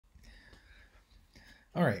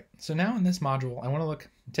All right, so now in this module, I want to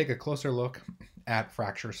take a closer look at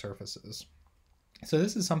fracture surfaces. So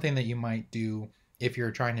this is something that you might do if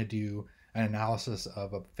you're trying to do an analysis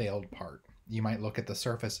of a failed part. You might look at the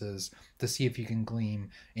surfaces to see if you can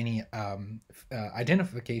glean any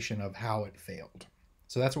identification of how it failed.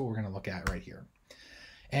 So that's what we're going to look at right here.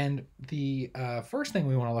 And the first thing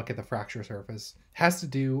we want to look at the fracture surface has to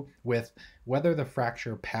do with whether the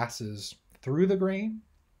fracture passes through the grain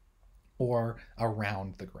or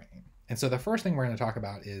around the grain. And so the first thing we're going to talk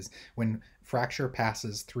about is when fracture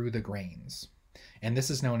passes through the grains. And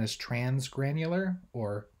this is known as transgranular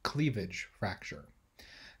or cleavage fracture.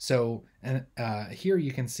 So here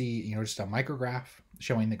you can see, just a micrograph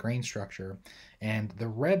showing the grain structure, and the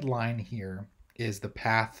red line here is the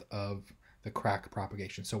path of the crack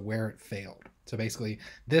propagation, so where it failed. So basically,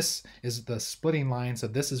 this is the splitting line. So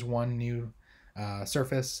this is one new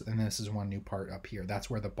surface, and this is one new part up here. That's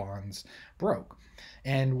where the bonds broke.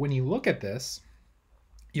 And when you look at this,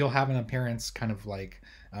 you'll have an appearance kind of like,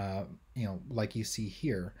 like you see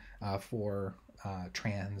here for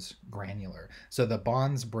transgranular. So the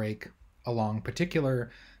bonds break along particular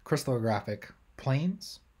crystallographic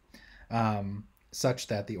planes such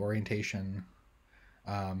that the orientation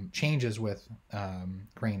changes with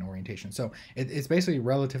grain orientation. So it's basically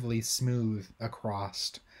relatively smooth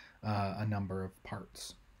across a number of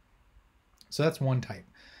parts. So that's one type.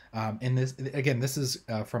 And this is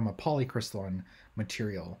from a polycrystalline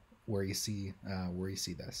material where you see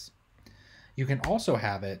this. You can also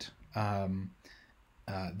have it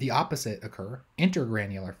the opposite occur,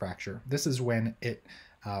 intergranular fracture. This is when it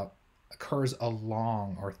occurs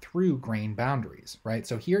along or through grain boundaries, right?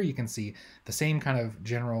 So here you can see the same kind of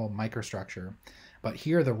general microstructure, but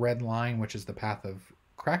here the red line, which is the path of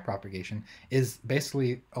crack propagation, is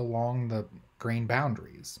basically along the grain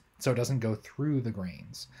boundaries. So it doesn't go through the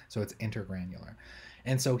grains. So it's intergranular.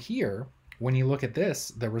 And so here, when you look at this,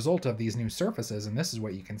 the result of these new surfaces, and this is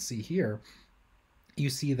what you can see here,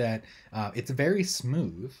 you see that it's a very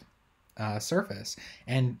smooth surface,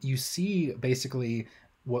 and you see basically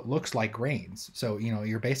what looks like grains. So,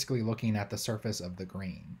 you're basically looking at the surface of the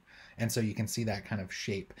grain. And so you can see that kind of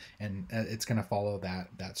shape, and it's going to follow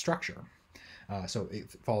that structure. So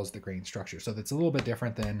it follows the grain structure. So that's a little bit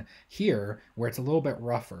different than here, where it's a little bit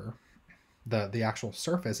rougher. The actual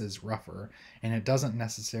surface is rougher, and it doesn't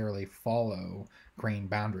necessarily follow grain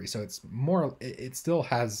boundaries. So it's more, it still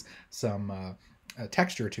has some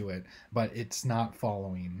texture to it, but it's not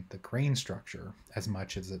following the grain structure as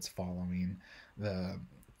much as it's following the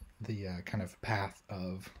kind of path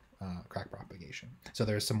of crack propagation. So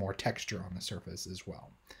there's some more texture on the surface as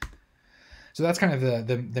well. So that's kind of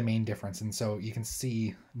the main difference. And so you can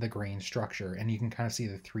see the grain structure, and you can kind of see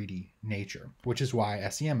the 3D nature, which is why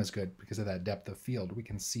SEM is good, because of that depth of field. We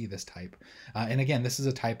can see this type. And again, this is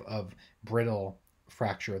a type of brittle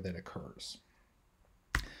fracture that occurs.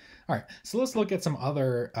 All right, so let's look at some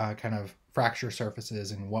other kind of fracture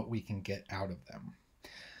surfaces and what we can get out of them.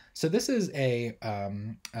 So this is a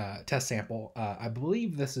test sample. I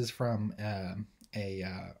believe this is from a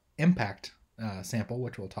impact sample,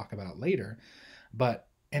 which we'll talk about later. But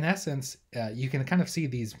in essence, you can kind of see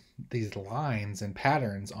these lines and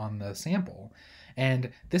patterns on the sample.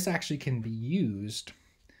 And this actually can be used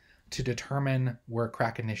to determine where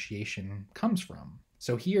crack initiation comes from.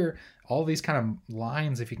 So here, all these kind of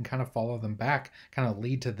lines, if you can kind of follow them back, kind of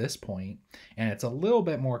lead to this point. And it's a little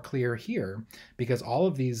bit more clear here because all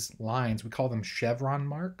of these lines, we call them chevron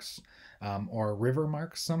marks or river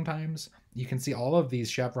marks sometimes. You can see all of these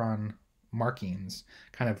chevron markings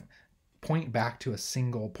kind of point back to a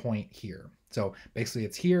single point here. So basically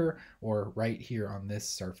it's here or right here on this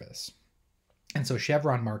surface. And so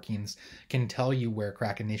chevron markings can tell you where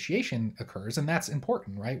crack initiation occurs, and that's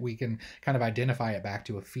important, right? We can kind of identify it back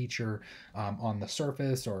to a feature on the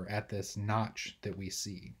surface or at this notch that we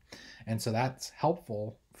see. And so that's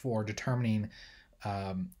helpful for determining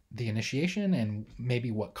the initiation and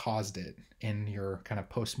maybe what caused it in your kind of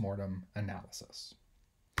post-mortem analysis.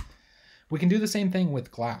 We can do the same thing with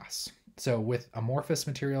glass. So with amorphous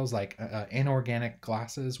materials like inorganic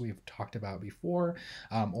glasses we've talked about before,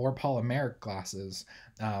 or polymeric glasses,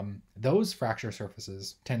 those fracture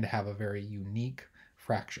surfaces tend to have a very unique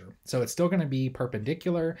fracture. So it's still going to be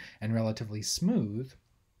perpendicular and relatively smooth,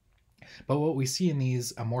 but what we see in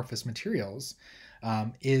these amorphous materials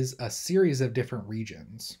is a series of different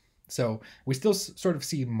regions. So we still sort of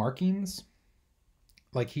see markings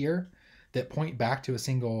like here that point back to a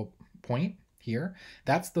single point here.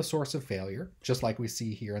 That's the source of failure, just like we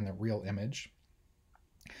see here in the real image.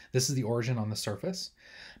 This is the origin on the surface.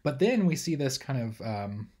 But then we see this kind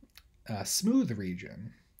of smooth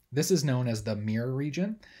region. This is known as the mirror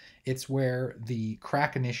region. It's where the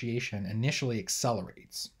crack initiation initially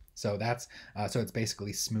accelerates. So that's so it's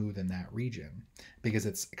basically smooth in that region because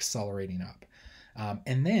it's accelerating up.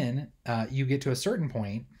 And then you get to a certain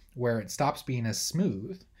point where it stops being as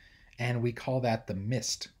smooth, and we call that the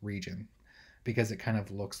mist region because it kind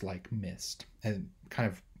of looks like mist and kind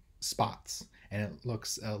of spots, and it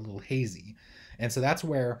looks a little hazy. And so that's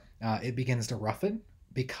where it begins to roughen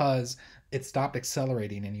because it stopped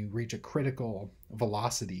accelerating and you reach a critical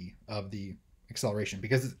velocity of the acceleration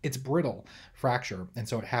because it's brittle fracture, and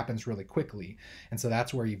so it happens really quickly. And so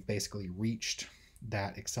that's where you've basically reached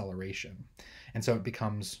that acceleration. And so it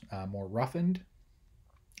becomes more roughened.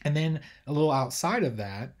 And then a little outside of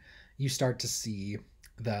that, you start to see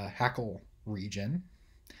the hackle region.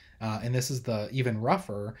 And this is the even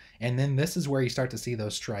rougher. And then this is where you start to see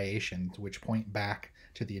those striations, which point back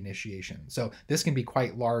to the initiation. So this can be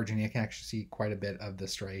quite large, and you can actually see quite a bit of the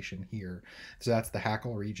striation here. So that's the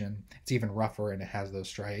hackle region. It's even rougher, and it has those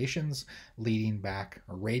striations leading back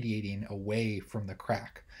or radiating away from the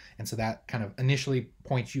crack. And so that kind of initially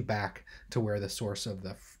points you back to where the source of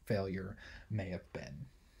the failure may have been.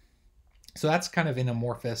 So that's kind of in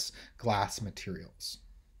amorphous glass materials.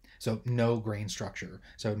 So no grain structure.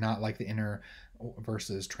 So not like the inner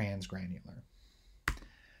versus transgranular.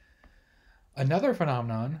 Another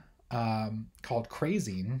phenomenon called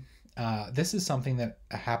crazing. This is something that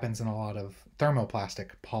happens in a lot of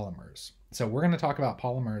thermoplastic polymers. So we're going to talk about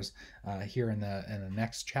polymers here in the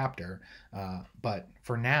next chapter. But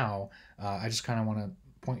for now, I just kind of want to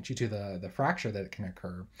point you to the fracture that can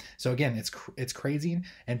occur. So again, it's crazing,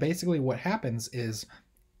 and basically what happens is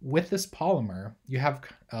with this polymer, you have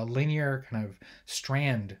a linear kind of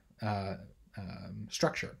strand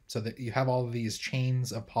structure, so that you have all of these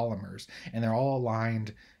chains of polymers, and they're all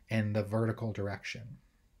aligned in the vertical direction.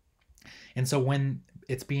 And so when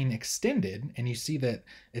it's being extended and you see that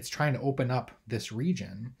it's trying to open up this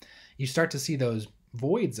region, you start to see those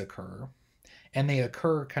voids occur, and they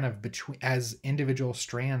occur kind of between as individual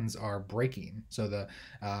strands are breaking. So the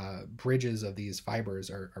bridges of these fibers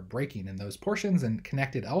are breaking in those portions and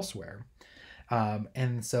connected elsewhere.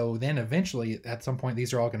 And so then eventually at some point,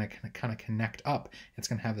 these are all going to kind of connect up. It's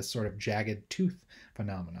going to have this sort of jagged tooth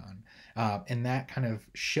phenomenon. And that kind of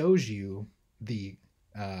shows you the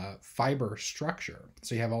fiber structure.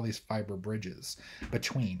 So you have all these fiber bridges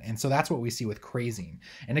between. And so that's what we see with crazing.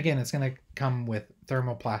 And again, it's going to come with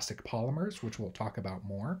thermoplastic polymers, which we'll talk about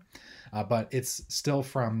more. But it's still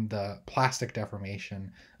from the plastic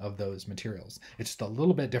deformation of those materials. It's just a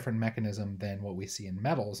little bit different mechanism than what we see in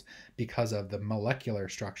metals because of the molecular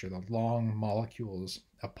structure, the long molecules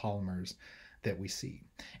of polymers that we see.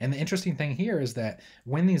 And the interesting thing here is that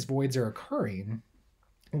when these voids are occurring,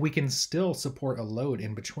 we can still support a load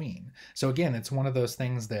in between. So again, it's one of those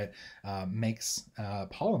things that makes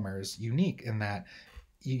polymers unique in that,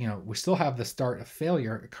 you know, we still have the start of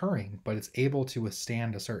failure occurring, but it's able to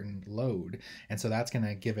withstand a certain load. And so that's going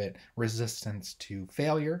to give it resistance to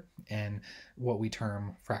failure and what we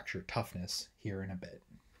term fracture toughness here in a bit.